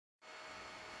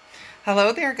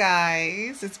Hello there,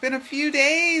 guys. It's been a few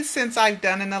days since I've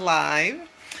done an live.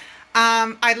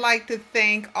 I'd like to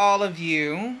thank all of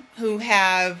you who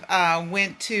have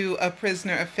went to A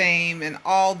Prisoner of Fame and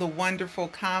all the wonderful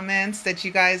comments that you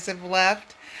guys have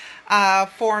left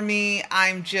for me.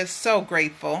 I'm just so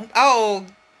grateful. Oh,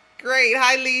 great.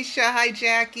 Hi, Leisha. Hi,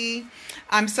 Jackie.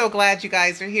 I'm so glad you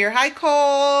guys are here. Hi,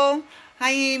 Cole.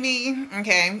 Hi, Amy.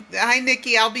 Okay. Hi,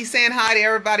 Nikki. I'll be saying hi to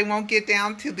everybody. Won't get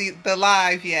down to the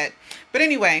live yet. But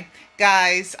anyway,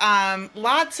 guys,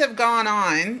 lots have gone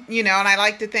on, and I'd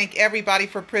like to thank everybody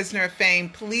for Prisoner of Fame.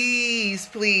 Please,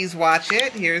 please watch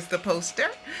it. Here's the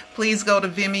poster. Please go to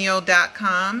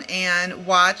Vimeo.com and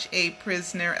watch A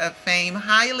Prisoner of Fame.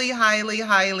 Highly, highly,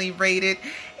 highly rated.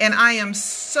 And I am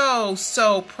so,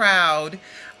 so proud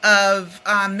of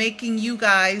making you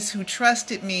guys who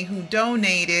trusted me, who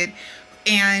donated,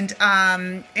 and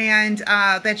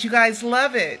that you guys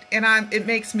love it, and it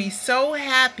makes me so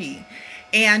happy.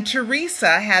 And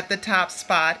Teresa had the top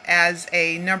spot as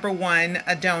a #1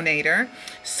 donator,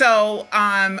 so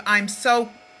I'm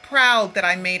so proud that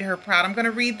I made her proud. I'm going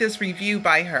to read this review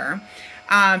by her.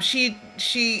 She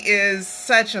is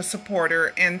such a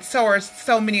supporter, and so are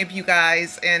so many of you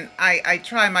guys, and I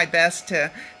try my best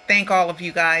to thank all of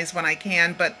you guys when I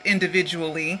can, but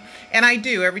individually. And I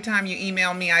do. Every time you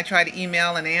email me, I try to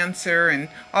email and answer and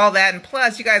all that. And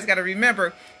plus, you guys got to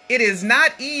remember, it is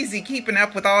not easy keeping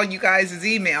up with all you guys'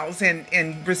 emails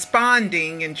and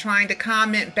responding and trying to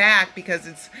comment back, because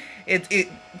it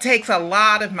takes a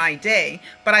lot of my day.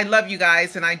 But I love you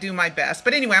guys and I do my best.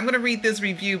 But anyway, I'm going to read this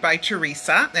review by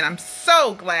Teresa, and I'm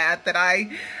so glad that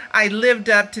I lived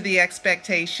up to the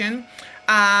expectation.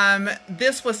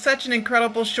 This was such an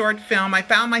incredible short film. I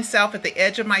found myself at the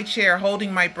edge of my chair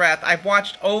holding my breath. I've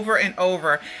watched over and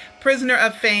over. Prisoner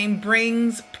of Fame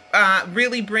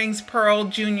really brings Pearl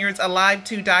Jr.'s Alive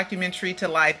 2 documentary to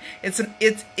life.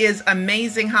 It is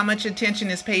amazing how much attention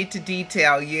is paid to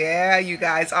detail. Yeah, you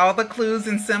guys, all the clues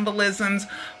and symbolisms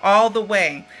all the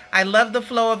way. I love the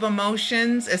flow of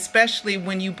emotions, especially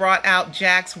when you brought out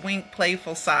Jack's wink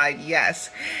playful side.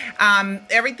 Yes.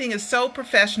 Everything is so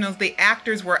professional. The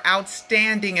actors were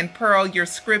outstanding, and Pearl, your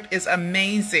script is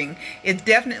amazing. It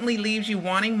definitely leaves you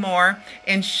wanting more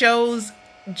and shows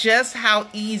just how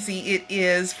easy it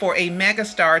is for a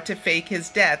megastar to fake his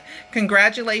death.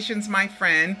 Congratulations, my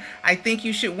friend. I think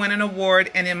you should win an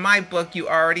award, and in my book, you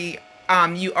already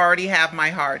have my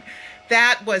heart.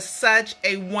 That was such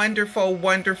a wonderful,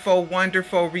 wonderful,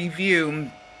 wonderful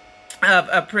review of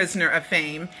A Prisoner of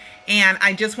Fame, and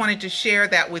I just wanted to share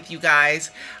that with you guys.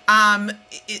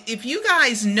 If you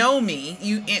guys know me,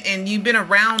 and you've been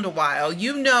around a while,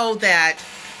 you know that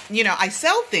I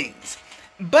sell things,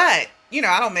 but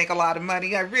I don't make a lot of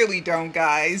money. I really don't,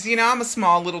 guys. I'm a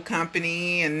small little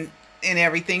company and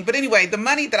everything. But anyway, the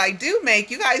money that I do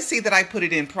make, you guys see that I put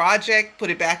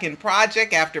it back in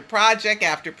project after project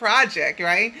after project,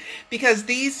 right? Because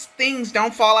these things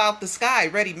don't fall out the sky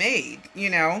ready-made,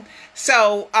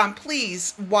 So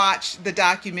please watch the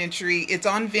documentary. It's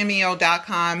on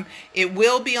Vimeo.com. It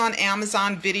will be on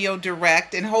Amazon Video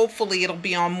Direct, and hopefully it'll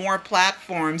be on more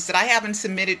platforms that I haven't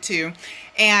submitted to.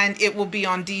 And it will be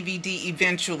on DVD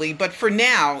eventually. But for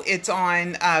now, it's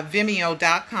on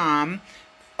Vimeo.com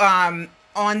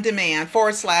on demand,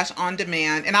 /on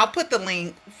demand. And I'll put the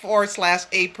link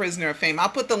 /A Prisoner of Fame. I'll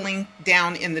put the link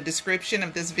down in the description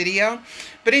of this video.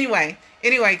 But anyway,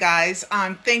 guys,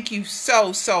 thank you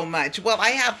so, so much. Well,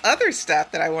 I have other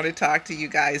stuff that I want to talk to you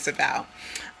guys about.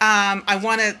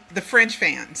 The French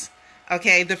fans.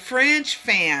 Okay, the French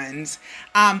fans.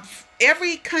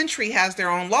 Every country has their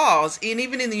own laws, and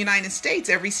even in the United States,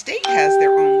 every state has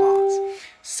their own laws.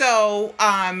 So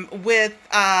with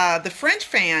the French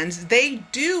fans, they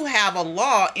do have a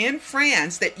law in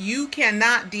France that you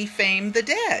cannot defame the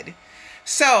dead.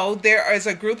 So there is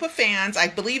a group of fans, I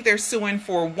believe they're suing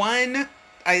for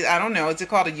I don't know, is it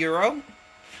called a euro?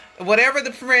 Whatever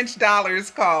the French dollar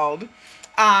is called.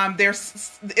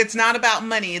 It's not about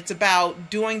money. It's about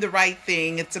doing the right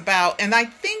thing. And I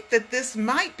think that this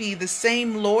might be the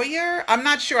same lawyer. I'm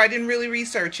not sure. I didn't really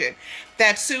research it.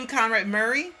 That sued Conrad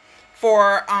Murray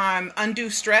for undue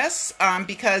stress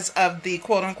because of the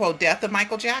quote-unquote death of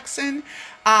Michael Jackson.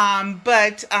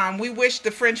 But we wish the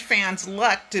French fans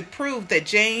luck to prove that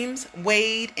James,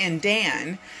 Wade, and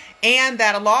Dan, and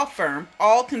that a law firm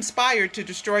all conspired to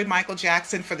destroy Michael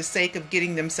Jackson for the sake of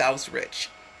getting themselves rich.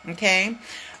 Okay.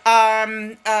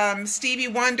 Stevie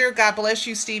Wonder, God bless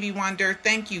you, Stevie Wonder.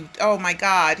 Thank you. Oh my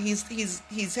God. He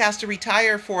has to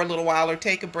retire for a little while or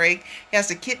take a break. He has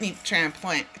a kidney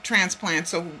transplant.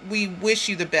 So we wish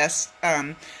you the best,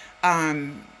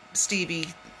 Stevie.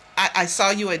 I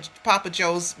saw you at Papa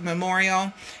Joe's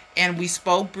memorial, and we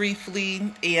spoke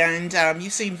briefly, and you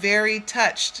seemed very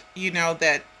touched,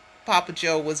 that Papa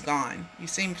Joe was gone. You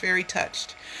seemed very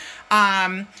touched.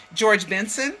 George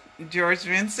Benson. George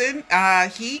Benson,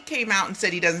 he came out and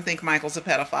said he doesn't think Michael's a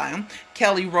pedophile.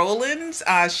 Kelly Rowlands,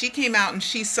 she came out and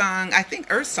she sung, I think,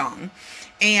 Earth Song.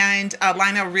 And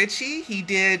Lionel Richie, he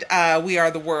did We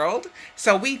Are the World.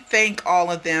 So we thank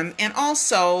all of them. And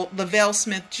also Lavelle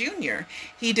Smith Jr.,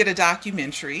 he did a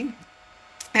documentary.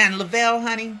 And Lavelle,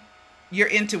 honey, your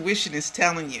intuition is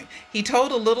telling you. He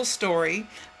told a little story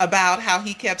about how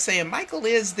he kept saying, Michael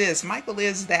is this, Michael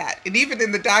is that. And even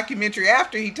in the documentary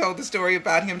after, he told the story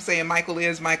about him saying Michael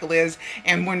is,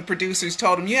 and when producers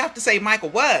told him, you have to say Michael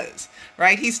was,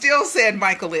 right? He still said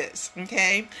Michael is,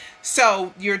 okay?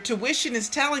 So your tuition is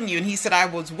telling you, and he said, I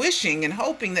was wishing and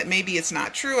hoping that maybe it's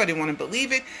not true. I didn't want to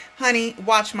believe it. Honey,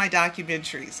 watch my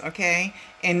documentaries, okay?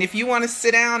 And if you want to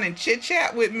sit down and chit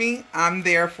chat with me, I'm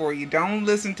there for you. Don't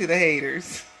listen to the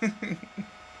haters.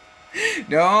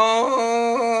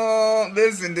 Don't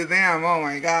listen to them. Oh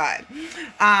my God.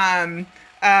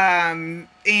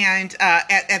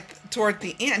 Toward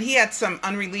the end, he had some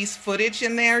unreleased footage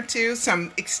in there too,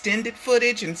 some extended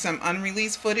footage and some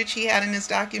unreleased footage he had in his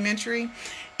documentary.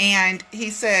 And he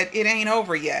said, it ain't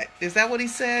over yet. Is that what he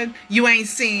said? You ain't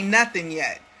seen nothing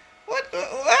yet. What?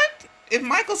 If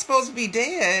Michael's supposed to be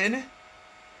dead,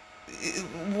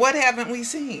 what haven't we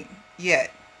seen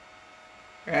yet?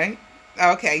 Right?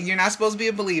 Okay, you're not supposed to be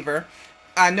a believer.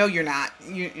 I know you're not.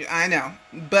 I know.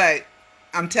 But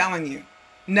I'm telling you,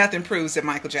 nothing proves that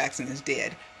Michael Jackson is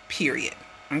dead. Period.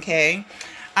 Okay?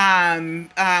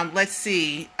 Let's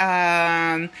see.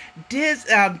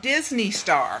 Disney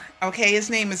star. Okay, his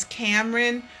name is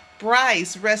Cameron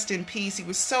Bryce. Rest in peace. He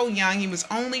was so young. He was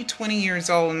only 20 years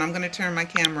old, and I'm going to turn my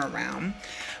camera around.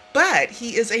 But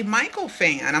he is a Michael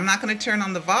fan. I'm not going to turn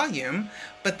on the volume,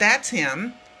 but that's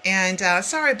him. And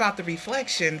sorry about the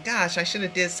reflection. Gosh, I should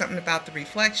have did something about the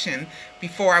reflection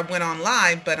before I went on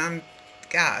live, but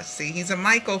gosh, see, he's a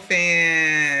Michael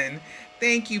fan.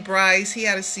 Thank you, Bryce. He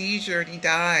had a seizure and he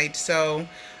died. So,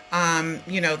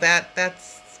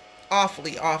 that's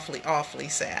awfully, awfully, awfully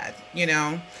sad,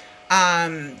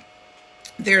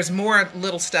 There's more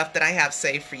little stuff that I have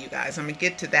saved for you guys. I'm going to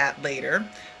get to that later.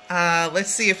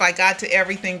 Let's see if I got to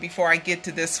everything before I get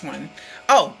to this one.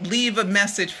 Oh, leave a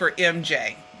message for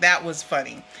MJ. That was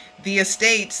funny. The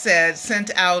estate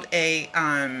sent out a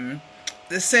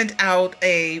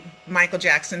Michael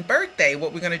Jackson birthday,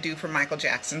 what we're going to do for Michael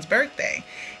Jackson's birthday.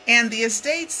 And the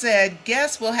estate said,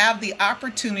 guests will have the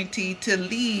opportunity to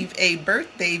leave a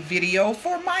birthday video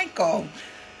for Michael.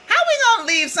 How are we going to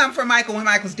leave something for Michael when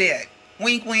Michael's dead?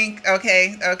 Wink, wink.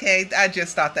 Okay. I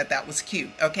just thought that was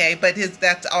cute. Okay. But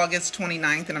that's August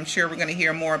 29th, and I'm sure we're going to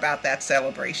hear more about that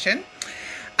celebration.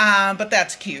 But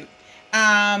that's cute.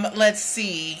 Let's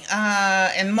see.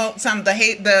 And some of the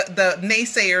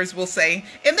naysayers will say,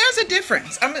 and there's a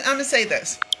difference. I'm going to say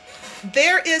this.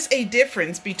 There is a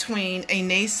difference between a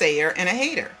naysayer and a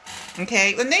hater.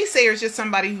 Okay, a naysayer is just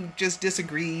somebody who just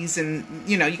disagrees, and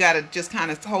you got to just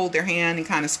kind of hold their hand and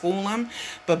kind of school them.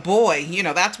 But boy,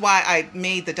 that's why I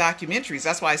made the documentaries.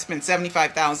 That's why I spent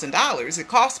 $75,000. It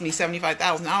cost me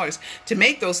 $75,000 to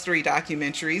make those 3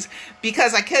 documentaries,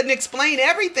 because I couldn't explain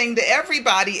everything to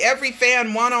everybody, every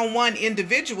fan one-on-one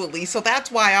individually. So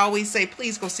that's why I always say,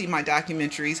 please go see my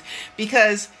documentaries,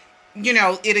 because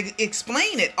it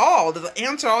explain it all, to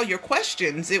answer all your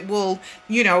questions. It will,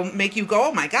 make you go,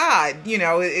 oh my God,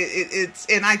 it's,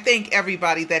 and I thank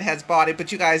everybody that has bought it.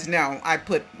 But you guys know, I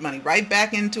put money right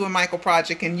back into a Michael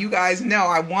project, and you guys know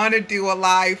I want to do a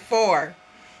live 4,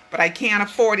 but I can't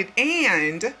afford it.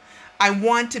 And I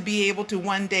want to be able to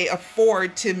one day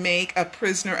afford to make A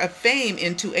Prisoner of Fame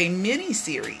into a mini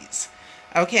series.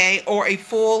 Okay, or a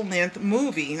full-length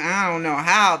movie. I don't know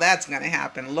how that's going to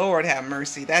happen. Lord have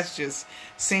mercy. That's just,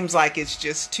 seems like it's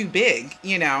just too big,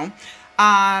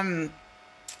 I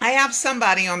have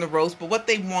somebody on the ropes, but what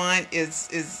they want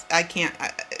is I can't,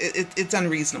 it's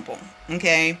unreasonable,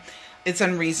 okay? It's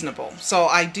unreasonable. So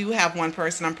I do have one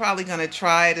person. I'm probably going to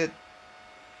try to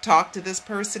talk to this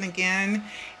person again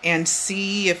and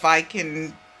see if I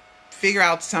can figure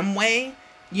out some way.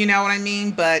 You know what I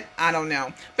mean? But I don't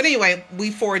know. But anyway,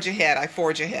 we forge ahead. I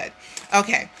forge ahead.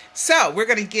 Okay, so we're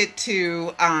going to get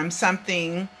to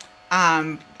something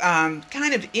kind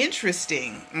of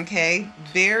interesting. Okay,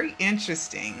 very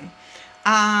interesting.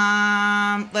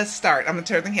 Let's start. I'm going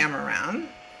to turn the camera around.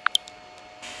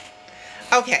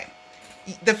 Okay,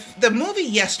 the movie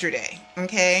yesterday.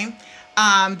 Okay,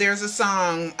 There's a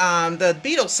song, the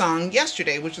Beatles song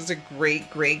Yesterday, which is a great,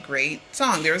 great, great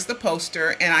song. There's the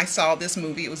poster, and I saw this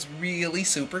movie. It was really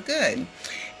super good.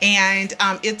 And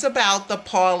it's about the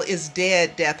Paul is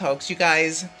dead death hoax. You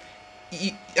guys,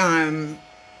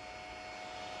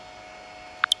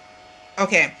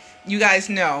 okay, you guys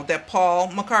know that Paul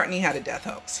McCartney had a death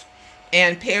hoax.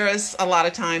 And Paris a lot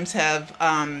of times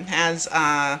has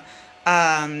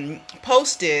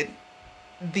posted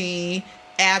the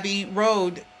Abbey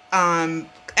Road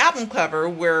album cover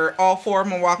where all four of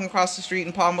them are walking across the street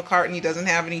and Paul McCartney doesn't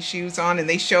have any shoes on, and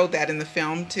they showed that in the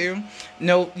film too.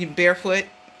 No, barefoot,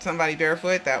 somebody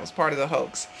barefoot. That was part of the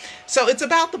hoax. So it's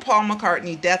about the Paul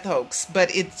McCartney death hoax, but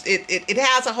it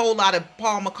has a whole lot of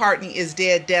Paul McCartney is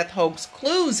dead death hoax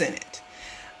clues in it.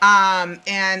 And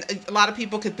a lot of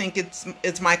people could think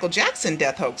it's Michael Jackson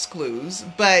death hoax clues,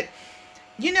 but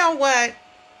you know what?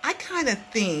 I kind of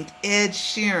think Ed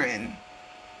Sheeran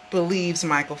believes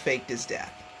Michael faked his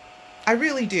death. I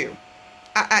really do.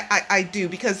 I do,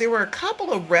 because there were a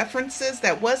couple of references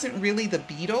that wasn't really the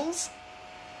Beatles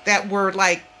that were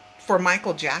like for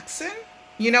Michael Jackson.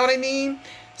 You know what I mean?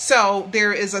 So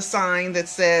there is a sign that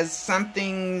says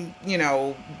something, you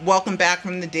know, welcome back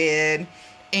from the dead.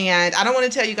 And I don't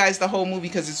want to tell you guys the whole movie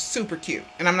because it's super cute.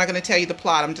 And I'm not going to tell you the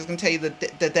plot. I'm just going to tell you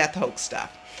the death hoax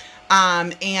stuff.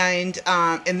 And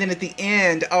then at the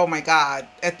end, oh my God,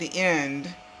 at the end,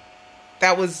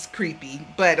 that was creepy.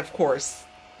 But of course,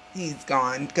 he's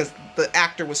gone because the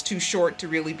actor was too short to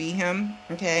really be him.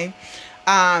 Okay.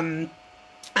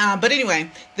 But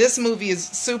anyway, this movie is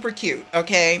super cute.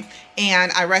 Okay.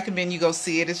 And I recommend you go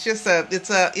see it. It's just it's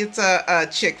a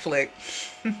chick flick.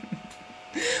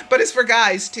 But it's for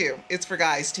guys too. It's for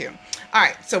guys too. All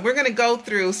right, so we're going to go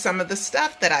through some of the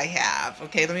stuff that I have.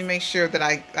 Okay, let me make sure that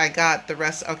I got the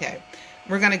rest. Okay,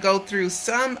 we're going to go through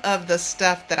some of the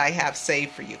stuff that I have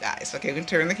saved for you guys. Okay, we can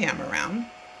turn the camera around.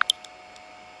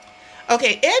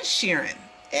 Okay, Ed Sheeran.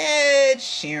 Ed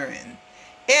Sheeran.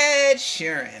 Ed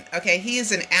Sheeran. Okay, he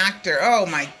is an actor. Oh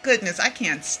my goodness, I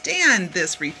can't stand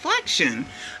this reflection.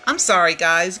 I'm sorry,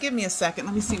 guys. Give me a second.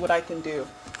 Let me see what I can do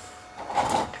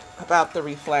about the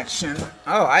reflection.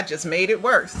 Oh, I just made it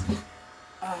worse.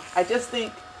 I just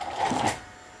think,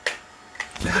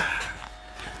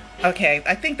 okay,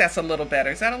 I think that's a little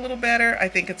better. Is that a little better? I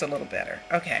think it's a little better.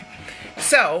 Okay,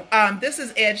 so this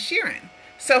is Ed Sheeran.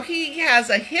 So he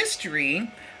has a history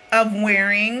of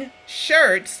wearing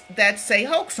shirts that say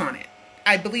Hoax on it.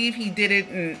 I believe he did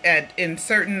it in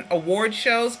certain award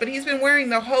shows, but he's been wearing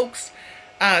the Hoax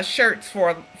shirts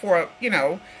for you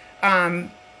know,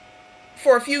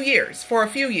 for a few years,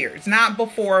 not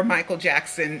before Michael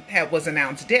Jackson was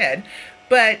announced dead.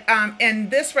 But, and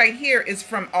this right here is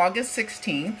from August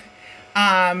 16th,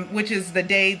 which is the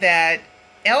day that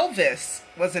Elvis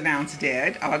was announced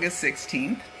dead, August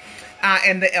 16th.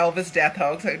 And the Elvis death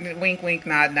hoax, wink, wink,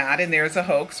 nod, nod, and there's a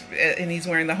hoax, and he's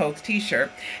wearing the Hoax t-shirt.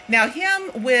 Now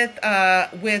him with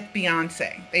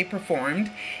Beyonce, they performed,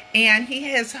 and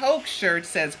his Hoax shirt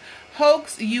says,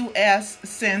 Hoax US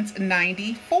since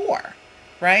 94.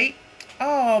 Right?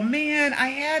 Oh man, I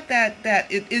had that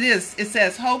it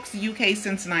says Hoax UK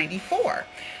since 94.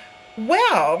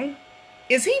 Well,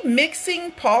 is he mixing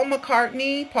Paul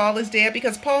McCartney, Paul is Dead?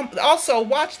 Because Paul, also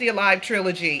watch the Alive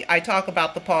trilogy. I talk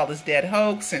about the Paul is Dead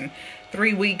hoax, and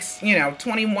 3 weeks, you know,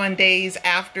 21 days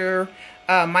after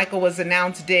Michael was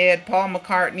announced dead, Paul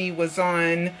McCartney was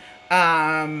on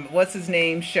what's his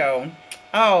name show?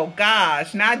 Oh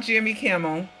gosh, not Jimmy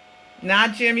Kimmel.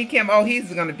 Not Jimmy Kimmel. Oh,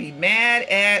 he's going to be mad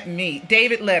at me.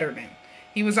 David Letterman.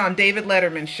 He was on David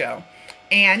Letterman's show.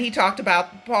 And he talked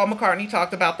about, Paul McCartney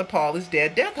talked about the Paul is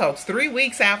Dead death hoax 3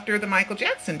 weeks after the Michael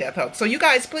Jackson death hoax. So you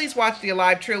guys, please watch the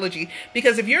Alive trilogy,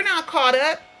 because if you're not caught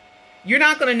up, you're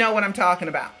not going to know what I'm talking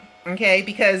about. Okay?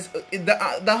 Because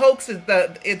the hoax is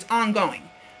it's ongoing.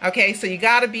 Okay? So you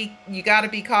got to be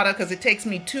caught up, because it takes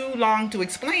me too long to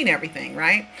explain everything,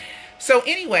 right? So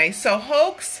anyway, so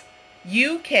Hoax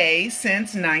UK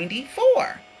since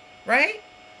 94, right?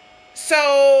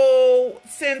 So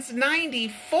since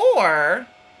 94,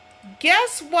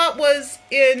 guess what was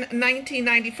in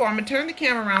 1994? I'm gonna turn the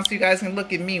camera around so you guys can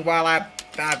look at me while I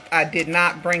did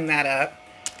not bring that up.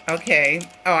 Okay.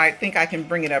 Oh, I think I can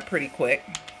bring it up pretty quick.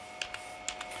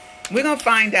 We're gonna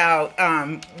find out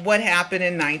what happened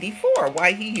in 94,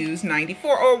 why he used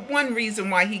 94, or one reason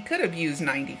why he could have used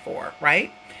 94,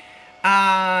 right?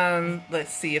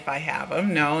 Let's see if I have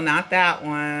them. No, not that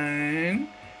one.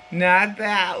 Not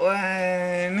that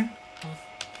one.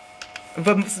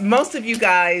 But most of you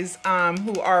guys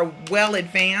who are well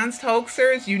advanced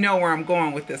hoaxers, you know where I'm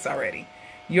going with this already.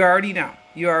 You already know.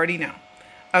 You already know.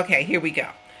 Okay, here we go.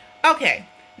 Okay,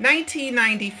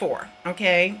 1994.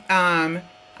 Okay. I'm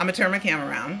gonna turn my camera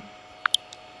around.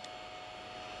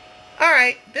 All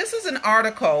right. This is an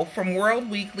article from World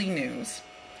Weekly News.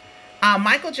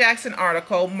 Michael Jackson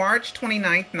article, March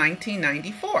 29th,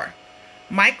 1994.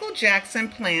 Michael Jackson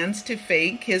plans to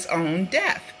fake his own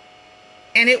death.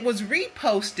 And it was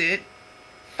reposted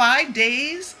 5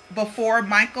 days before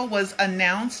Michael was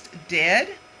announced dead.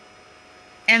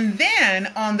 And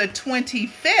then on the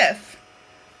 25th,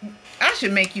 I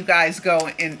should make you guys go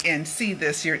and see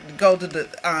this. Go to the,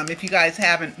 if you guys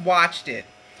haven't watched it.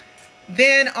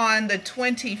 Then on the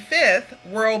 25th,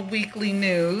 World Weekly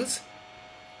News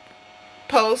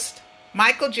post,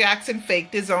 Michael Jackson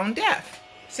faked his own death.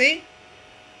 See?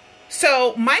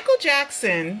 So Michael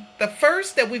Jackson, the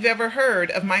first that we've ever heard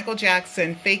of Michael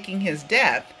Jackson faking his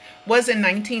death was in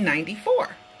 1994.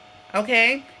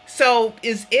 Okay? So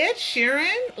is Ed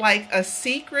Sheeran like a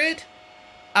secret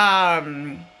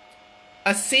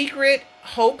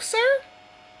hoaxer?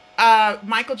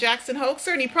 Michael Jackson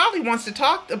hoaxer? And he probably wants to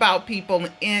talk about people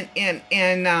and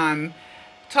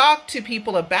talk to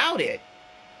people about it.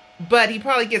 But he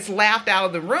probably gets laughed out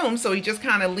of the room, so he just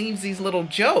kind of leaves these little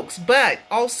jokes. But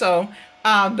also,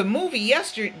 the movie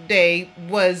yesterday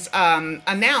was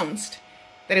announced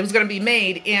that it was going to be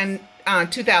made in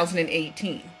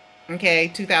 2018. Okay,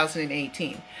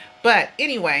 2018. But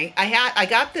anyway, I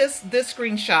got this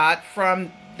screenshot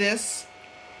from this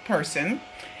person,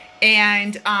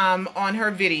 and on her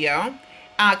video.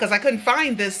 Because I couldn't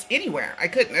find this anywhere. I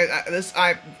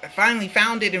finally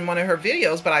found it in one of her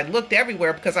videos, but I looked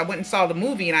everywhere because I went and saw the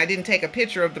movie and I didn't take a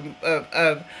picture of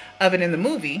it in the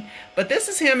movie. But this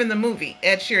is him in the movie,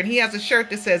 Ed Sheeran. He has a shirt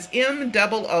that says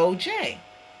MOOJ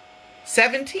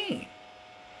 17.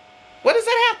 What does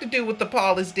that have to do with the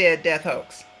Paul is dead death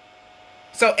hoax?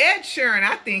 So Ed Sheeran,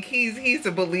 I think he's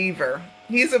a believer.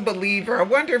 He's a believer. I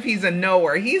wonder if he's a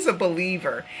knower. He's a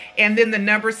believer. And then the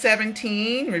number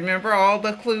 17, remember all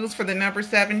the clues for the number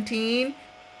 17?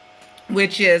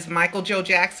 Which is Michael Joe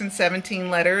Jackson, 17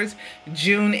 letters,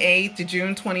 June 8th to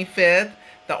June 25th.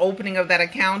 The opening of that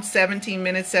account, 17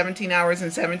 minutes, 17 hours,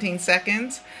 and 17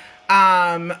 seconds.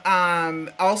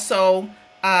 Also,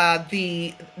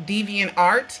 the Deviant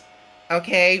Art,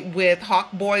 okay, with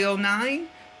Hawkboy09,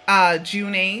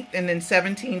 June 8th, and then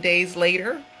 17 days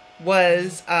later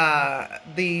was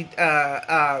the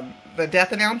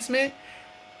death announcement.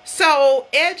 So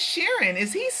Ed Sheeran,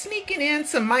 is he sneaking in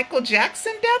some Michael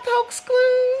Jackson death hoax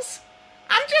clues?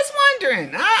 I'm just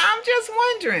wondering. I'm just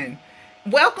wondering.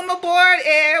 Welcome aboard,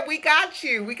 Ed. We got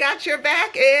you. We got your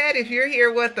back, Ed, if you're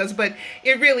here with us. But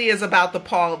it really is about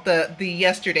the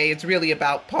yesterday. It's really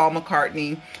about Paul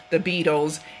McCartney, the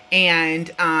Beatles, and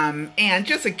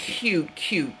just a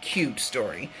cute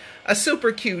story. A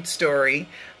super cute story.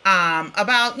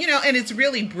 About, and it's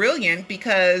really brilliant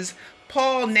because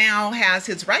Paul now has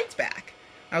his rights back.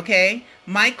 Okay,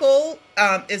 Michael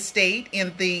estate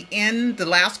in the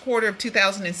last quarter of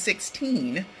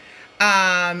 2016,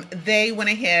 they went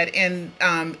ahead and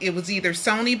it was either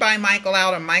Sony buy Michael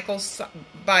out or Michael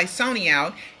buy Sony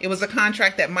out. It was a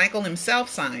contract that Michael himself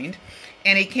signed,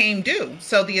 and it came due.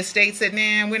 So the estate said,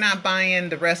 "Nah, we're not buying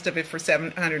the rest of it for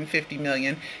 $750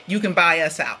 million. You can buy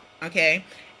us out." Okay.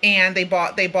 And they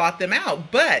bought them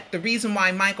out. But the reason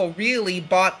why Michael really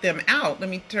bought them out, let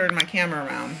me turn my camera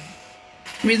around.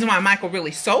 The reason why Michael really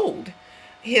sold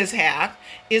his half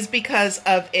is because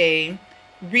of a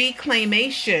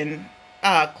reclamation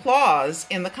clause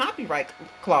in the copyright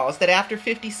clause that after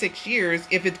 56 years,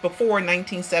 if it's before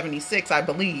 1976, I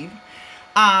believe,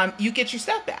 you get your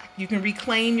stuff back. You can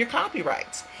reclaim your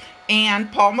copyrights.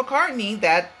 And Paul McCartney,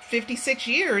 that 56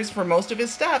 years for most of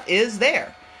his stuff is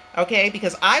there. Okay,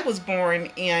 because I was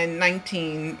born in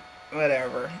 19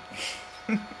 whatever,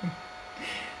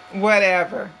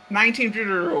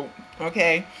 19.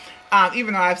 Okay,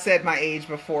 even though I've said my age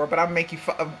before, but I'm gonna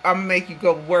make you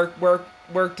go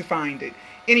work to find it.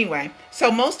 Anyway,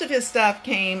 so most of his stuff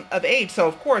came of age. So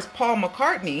of course, Paul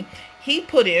McCartney, he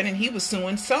put in and he was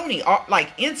suing Sony like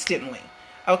instantly.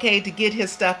 Okay, to get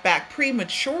his stuff back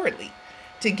prematurely.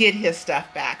 To get his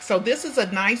stuff back. So this is a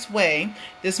nice way.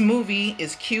 This movie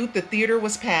is cute. The theater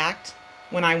was packed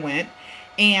when I went.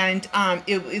 And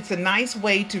it's a nice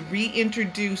way to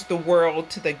reintroduce the world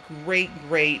to the great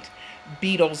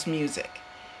Beatles music.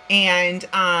 And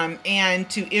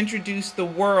to introduce the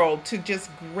world to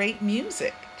just great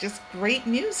music. Just great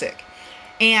music.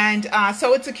 And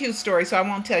so it's a cute story, so I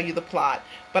won't tell you the plot.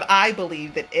 But I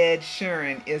believe that Ed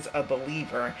Sheeran is a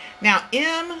believer. Now,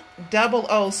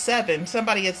 M007,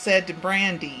 somebody had said to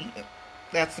Brandy,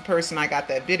 That's the person I got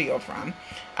that video from.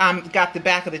 Got the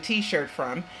back of the t-shirt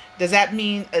from. Does that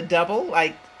mean a double,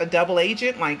 like a double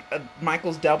agent, like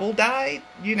Michael's double died?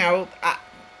 You know,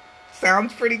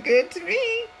 sounds pretty good to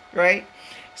me, right?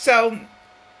 So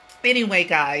anyway,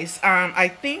 guys, I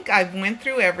think I've went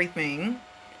through everything.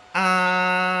 I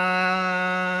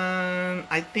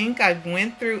think I've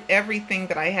went through everything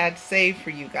that I had saved for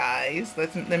you guys.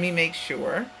 Let me make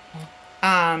sure.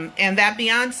 And that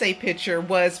Beyonce picture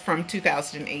was from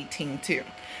 2018 too.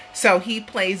 So he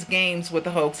plays games with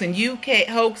the Hoax, and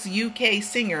Hoax UK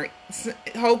singer,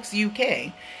 Hoax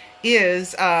UK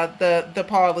is the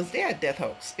Paul is Dead Death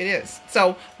Hoax. It is.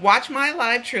 So watch my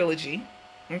live trilogy,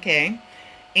 okay,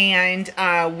 and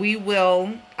we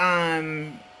will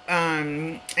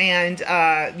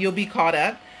you'll be caught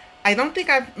up. I don't think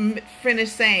I've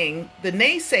finished saying the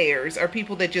naysayers are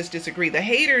people that just disagree. The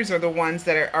haters are the ones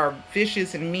that are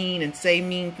vicious and mean and say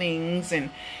mean things, and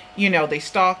you know, they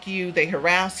stalk you, they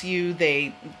harass you,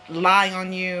 they lie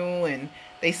on you, and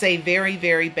they say very,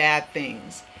 very bad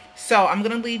things. So I'm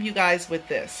going to leave you guys with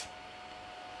this.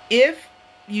 If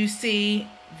you see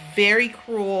very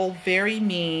cruel, very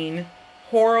mean,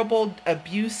 horrible,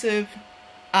 abusive,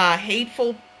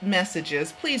 hateful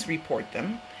messages, please report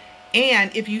them.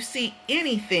 And if you see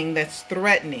anything that's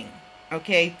threatening,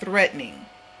 okay, threatening,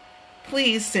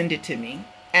 please send it to me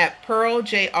at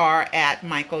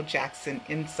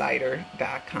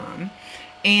pearljr@michaeljacksoninsider.com.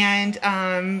 And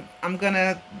I'm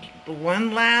gonna,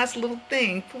 one last little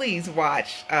thing, please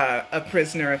watch A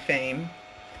Prisoner of Fame.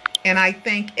 And I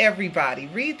thank everybody.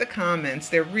 Read the comments.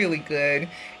 They're really good.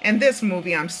 And this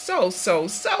movie I'm so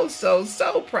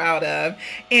proud of.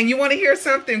 And you want to hear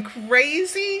something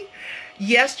crazy?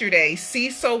 Yesterday,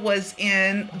 Cecil was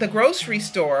in the grocery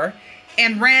store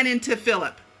and ran into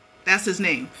Philip. That's his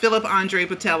name. Philip Andre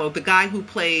Botello, the guy who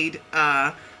played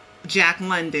Jack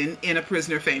London in A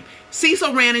Prisoner of Fame.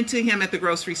 Cecil ran into him at the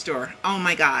grocery store. Oh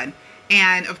my God.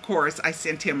 And of course, I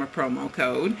sent him a promo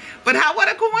code. But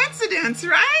what a coincidence,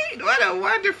 right? What a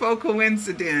wonderful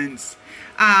coincidence.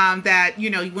 That,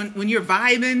 you know, when you're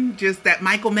vibing, just that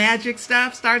Michael magic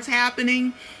stuff starts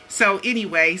happening. So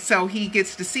anyway, so he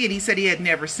gets to see it. He said he had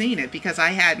never seen it because I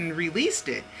hadn't released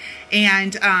it.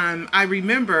 And I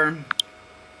remember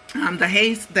the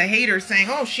haters saying,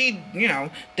 oh, she, you know,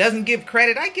 doesn't give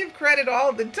credit. I give credit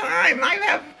all the time. I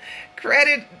have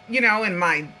credit, you know, in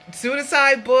my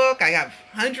suicide book. I have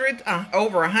hundreds,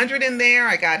 over 100 in there.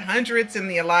 I got hundreds in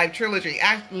the Alive trilogy,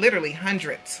 literally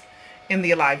hundreds in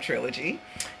the Alive trilogy.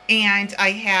 And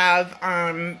I have,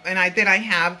 then I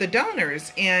have the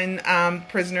donors in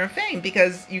Prisoner of Fame,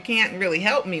 because you can't really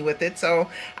help me with it. So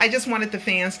I just wanted the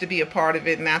fans to be a part of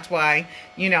it. And that's why,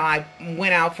 you know, I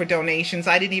went out for donations.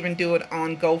 I didn't even do it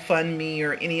on GoFundMe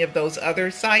or any of those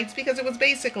other sites, because it was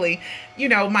basically, you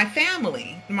know, my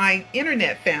family, my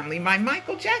internet family, my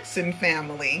Michael Jackson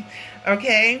family.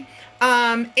 Okay.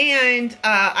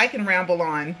 I can ramble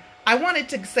on. I wanted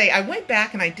to say, I went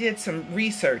back and I did some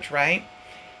research, right?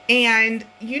 And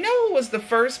you know who was the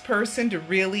first person to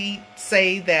really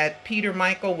say that Peter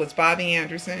Michael was Bobby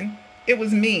Anderson? It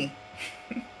was me.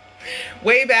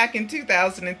 Way back in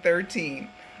 2013.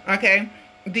 Okay?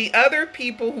 The other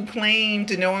people who claim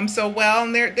to know him so well,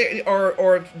 and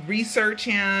or research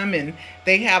him, and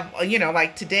they have, you know,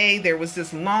 like today there was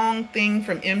this long thing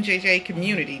from MJJ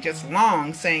Community, just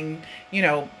long, saying, you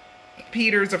know,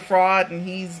 Peter's a fraud and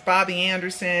he's Bobby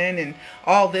Anderson and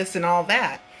all this and all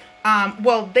that.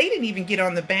 Well, they didn't even get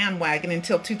on the bandwagon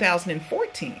until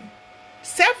 2014.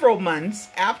 Several months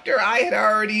after I had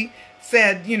already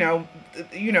said, you know,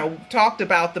 talked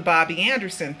about the Bobby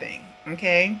Anderson thing.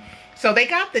 Okay. So they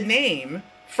got the name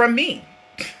from me.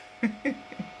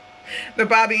 The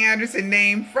Bobby Anderson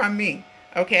name from me.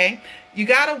 Okay. You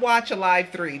got to watch Alive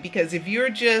 3, because if you're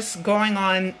just going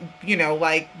on, you know,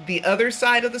 like the other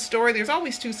side of the story, there's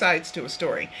always two sides to a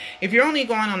story. If you're only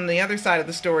going on the other side of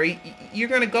the story, you're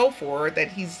going to go for that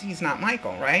he's not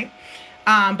Michael, right?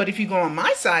 But if you go on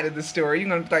my side of the story, you're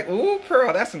going to be like, ooh,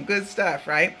 Pearl, that's some good stuff,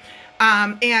 right?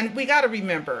 And we got to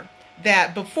remember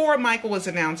that before Michael was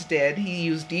announced dead, he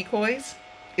used decoys.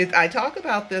 I talk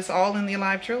about this all in the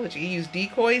Alive trilogy. He used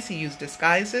decoys, he used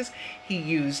disguises, he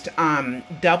used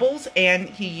doubles, and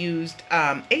he used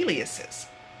aliases,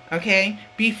 okay,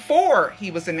 before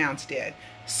he was announced dead.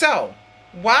 So,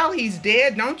 while he's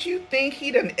dead, don't you think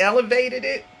he done elevated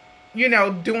it, you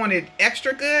know, doing it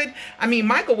extra good? I mean,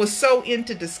 Michael was so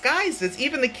into disguises,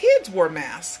 even the kids wore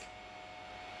masks.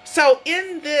 So,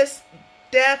 in this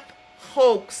death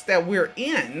hoax that we're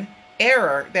in,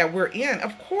 era that we're in,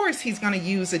 of course he's going to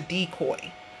use a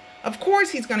decoy. Of course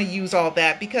he's going to use all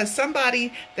that, because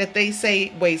somebody that they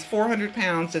say weighs 400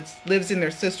 pounds that lives in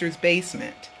their sister's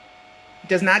basement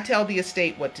does not tell the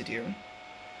estate what to do,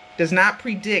 does not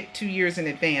predict 2 years in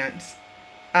advance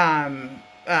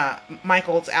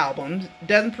Michael's album,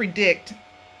 doesn't predict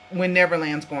when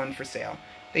Neverland's going for sale.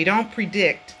 They don't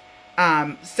predict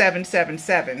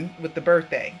 777 with the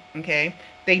birthday, okay?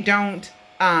 They don't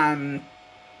name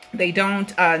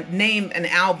an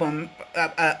album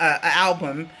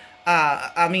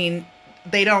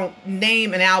they don't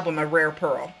name an album A Rare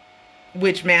Pearl,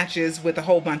 which matches with a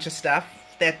whole bunch of stuff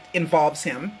that involves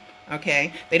him,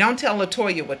 okay? They don't tell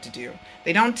LaToya what to do.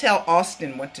 They don't tell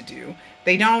Austin what to do.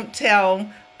 They don't tell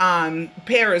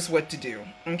Paris what to do,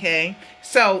 okay?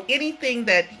 So anything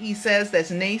that he says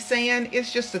that's naysaying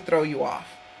is just to throw you off,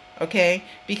 okay?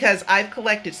 Because I've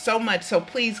collected so much. So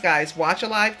please, guys, watch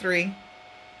Alive 3.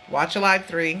 Watch Alive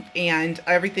 3 and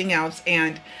everything else.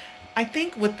 And I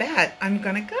think with that, I'm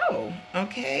going to go,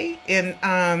 okay? And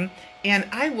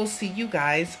I will see you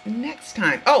guys next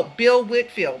time. Oh, Bill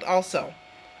Whitfield also.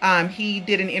 He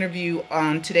did an interview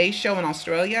on Today's Show in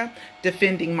Australia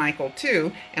defending Michael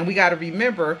too. And we got to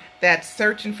remember that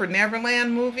Searching for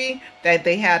Neverland movie, that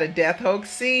they had a death hoax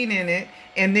scene in it.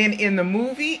 And then in the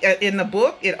movie, in the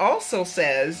book, it also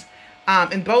says,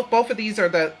 and both of these are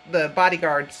the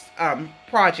Bodyguards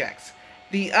projects.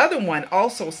 The other one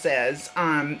also says,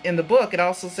 in the book, it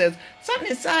also says, something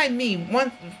inside me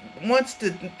wants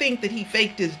to think that he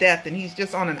faked his death and he's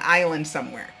just on an island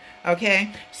somewhere. Okay,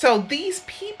 so these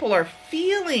people are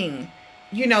feeling,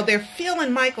 they're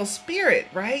feeling Michael's spirit,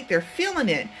 right? They're feeling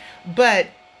it. But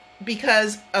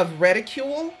because of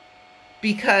ridicule,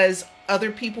 because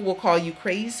other people will call you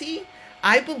crazy,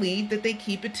 I believe that they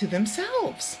keep it to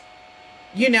themselves.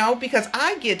 Because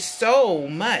I get so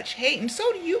much hate, and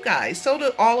so do you guys, so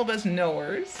do all of us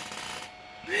knowers.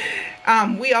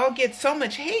 We all get so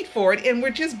much hate for it, and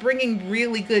we're just bringing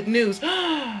really good news.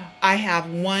 I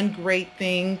have one great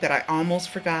thing that I almost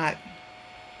forgot.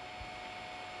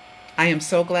 I am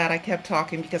so glad I kept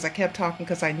talking, because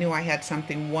I knew I had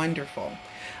something wonderful.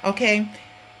 Okay,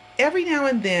 every now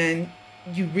and then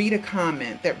you read a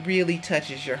comment that really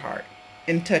touches your heart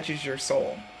and touches your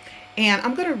soul. And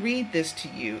I'm going to read this to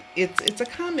you. It's a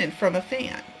comment from a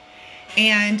fan.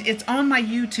 And it's on my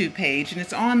YouTube page, and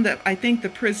it's on I think the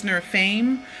Prisoner of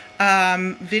Fame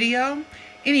video.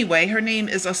 Anyway, her name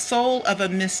is A Soul of a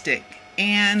Mystic,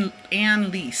 Ann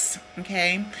Leese,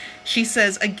 okay? She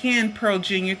says, again, Pearl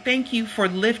Jr., thank you for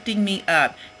lifting me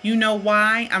up. You know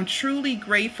why? I'm truly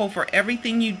grateful for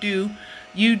everything you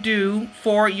do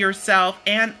for yourself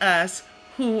and us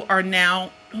who now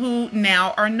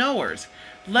are knowers.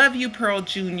 Love you, Pearl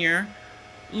Jr.,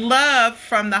 love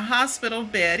from the hospital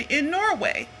bed in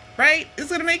Norway, right? It's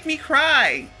going to make me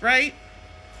cry, right?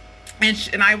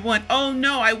 And I went, oh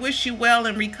no, I wish you well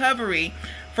in recovery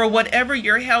for whatever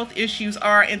your health issues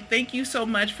are. And thank you so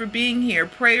much for being here.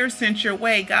 Prayers sent your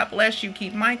way. God bless you.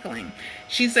 Keep Michaeling.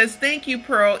 She says, thank you,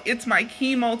 Pearl. It's my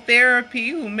chemotherapy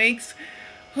who makes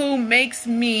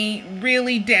me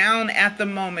really down at the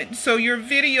moment. So your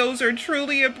videos are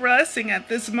truly a blessing at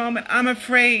this moment. I'm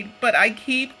afraid, but I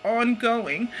keep on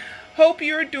going. Hope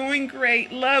you're doing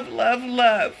great. Love, love,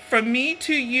 love. From me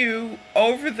to you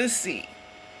over the sea.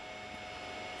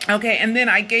 Okay, and then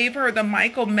I gave her the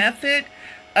Michael method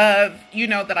of,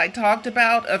 that I talked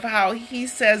about, of how he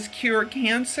says cure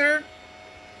cancer.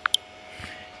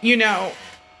 And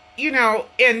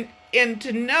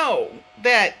to know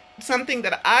that something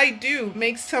that I do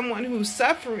makes someone who's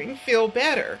suffering feel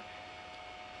better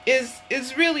is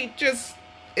really just,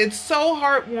 it's so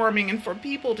heartwarming. And for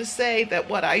people to say that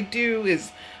what I do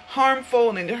is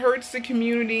harmful and it hurts the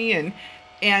community and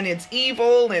it's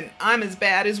evil and I'm as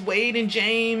bad as Wade and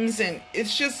James, and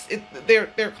it's just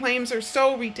their claims are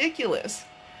so ridiculous.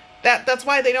 That's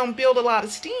why they don't build a lot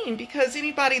of steam, because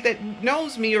anybody that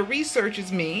knows me or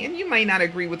researches me, and you may not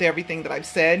agree with everything that I've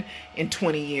said in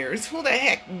 20 years. Who the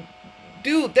heck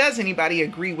does anybody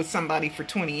agree with somebody for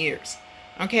 20 years?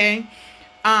 Okay?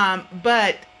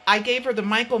 But I gave her the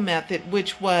Michael method,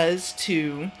 which was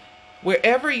to,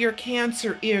 wherever your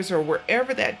cancer is or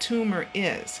wherever that tumor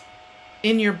is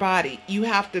in your body, you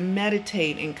have to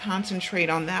meditate and concentrate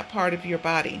on that part of your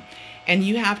body. And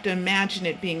you have to imagine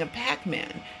it being a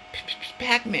Pac-Man.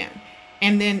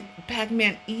 And then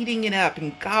Pac-Man eating it up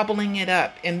and gobbling it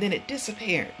up, and then it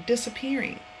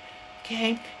disappearing.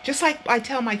 Okay? Just like I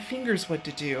tell my fingers what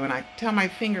to do, and I tell my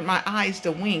eyes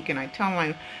to wink, and I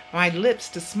tell my lips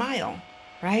to smile,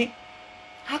 right?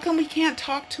 How come we can't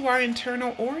talk to our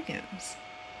internal organs?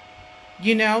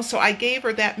 You know, so I gave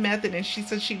her that method, and she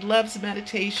said she loves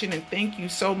meditation, and thank you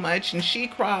so much. And she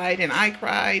cried and I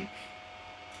cried.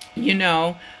 You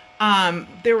know,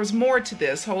 there was more to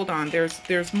this. Hold on,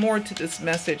 there's more to this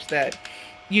message that,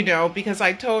 you know, because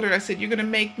I told her, I said, you're gonna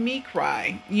make me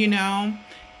cry, you know.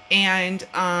 And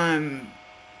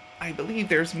I believe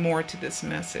there's more to this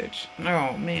message.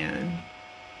 Oh man.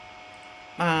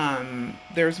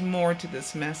 There's more to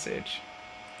this message.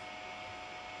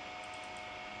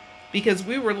 Because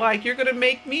we were like, you're gonna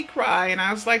make me cry. And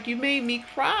I was like, you made me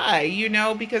cry, you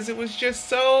know, because it was just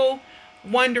so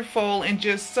wonderful and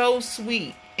just so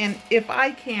sweet. And if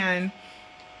I can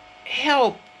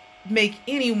help make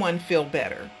anyone feel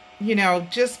better, you know,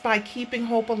 just by keeping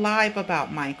hope alive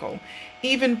about Michael,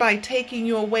 even by taking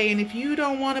you away. And if you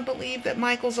don't want to believe that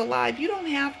Michael's alive, you don't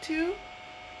have to.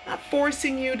 I'm not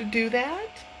forcing you to do that.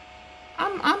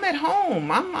 I'm at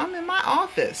home. I'm in my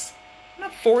office. I'm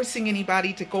not forcing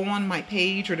anybody to go on my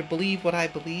page or to believe what I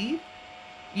believe.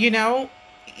 You know,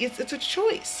 it's a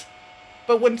choice.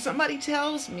 But when somebody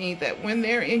tells me that when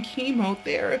they're in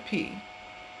chemotherapy,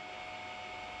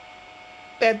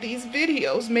 that these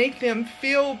videos make them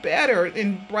feel better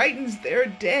and brightens their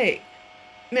day,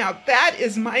 now that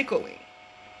is Michaeling.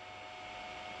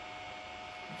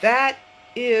 That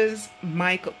is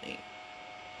Michaeling.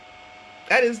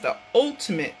 That is the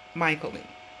ultimate Michaeling.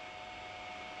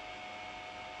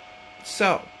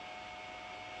 So,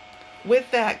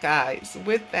 with that, guys,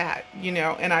 with that, you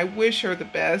know, and I wish her the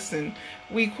best, and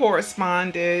we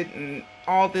corresponded and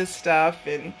all this stuff,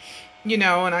 and, you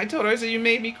know, and I told her, I said, you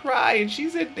made me cry, and she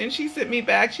sent me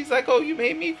back, she's like, oh, you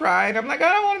made me cry, and I'm like,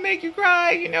 I don't want to make you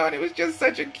cry, you know, and it was just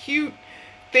such a cute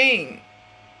thing.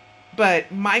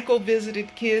 But Michael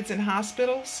visited kids in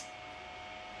hospitals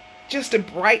just to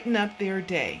brighten up their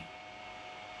day.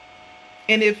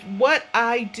 And if what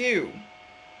I do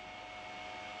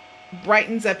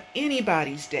brightens up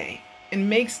anybody's day and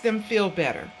makes them feel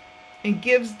better and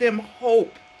gives them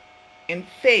hope and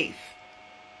faith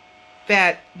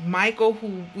that Michael,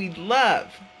 who we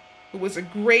love, who was a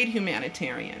great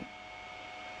humanitarian,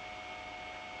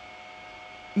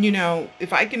 you know,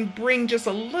 if I can bring just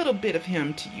a little bit of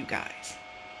him to you guys,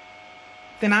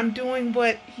 then I'm doing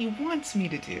what he wants me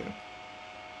to do.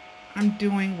 I'm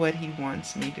doing what he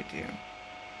wants me to do.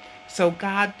 So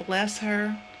God bless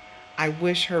her. I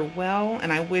wish her well,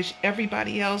 and I wish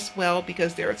everybody else well,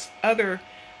 because there's other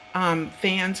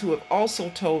fans who have also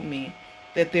told me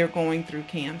that they're going through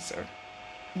cancer,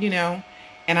 you know,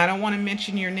 and I don't want to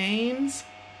mention your names.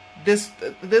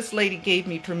 This lady gave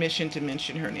me permission to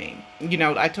mention her name. You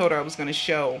know, I told her I was going to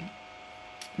show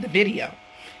the video,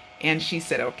 and she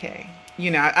said, okay. You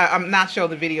know, I'm not show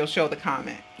the video, show the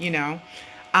comment, you know.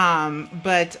 And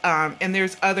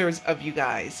there's others of you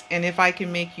guys. And if I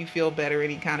can make you feel better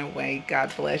any kind of way,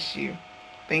 God bless you.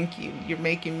 Thank you. You're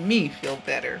making me feel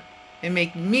better and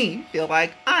make me feel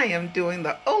like I am doing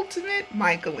the ultimate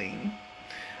Michaeling.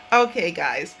 Okay,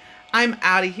 guys, I'm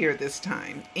out of here this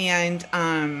time. And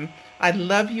I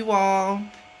love you all,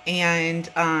 and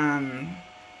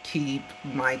keep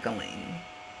Michaeling.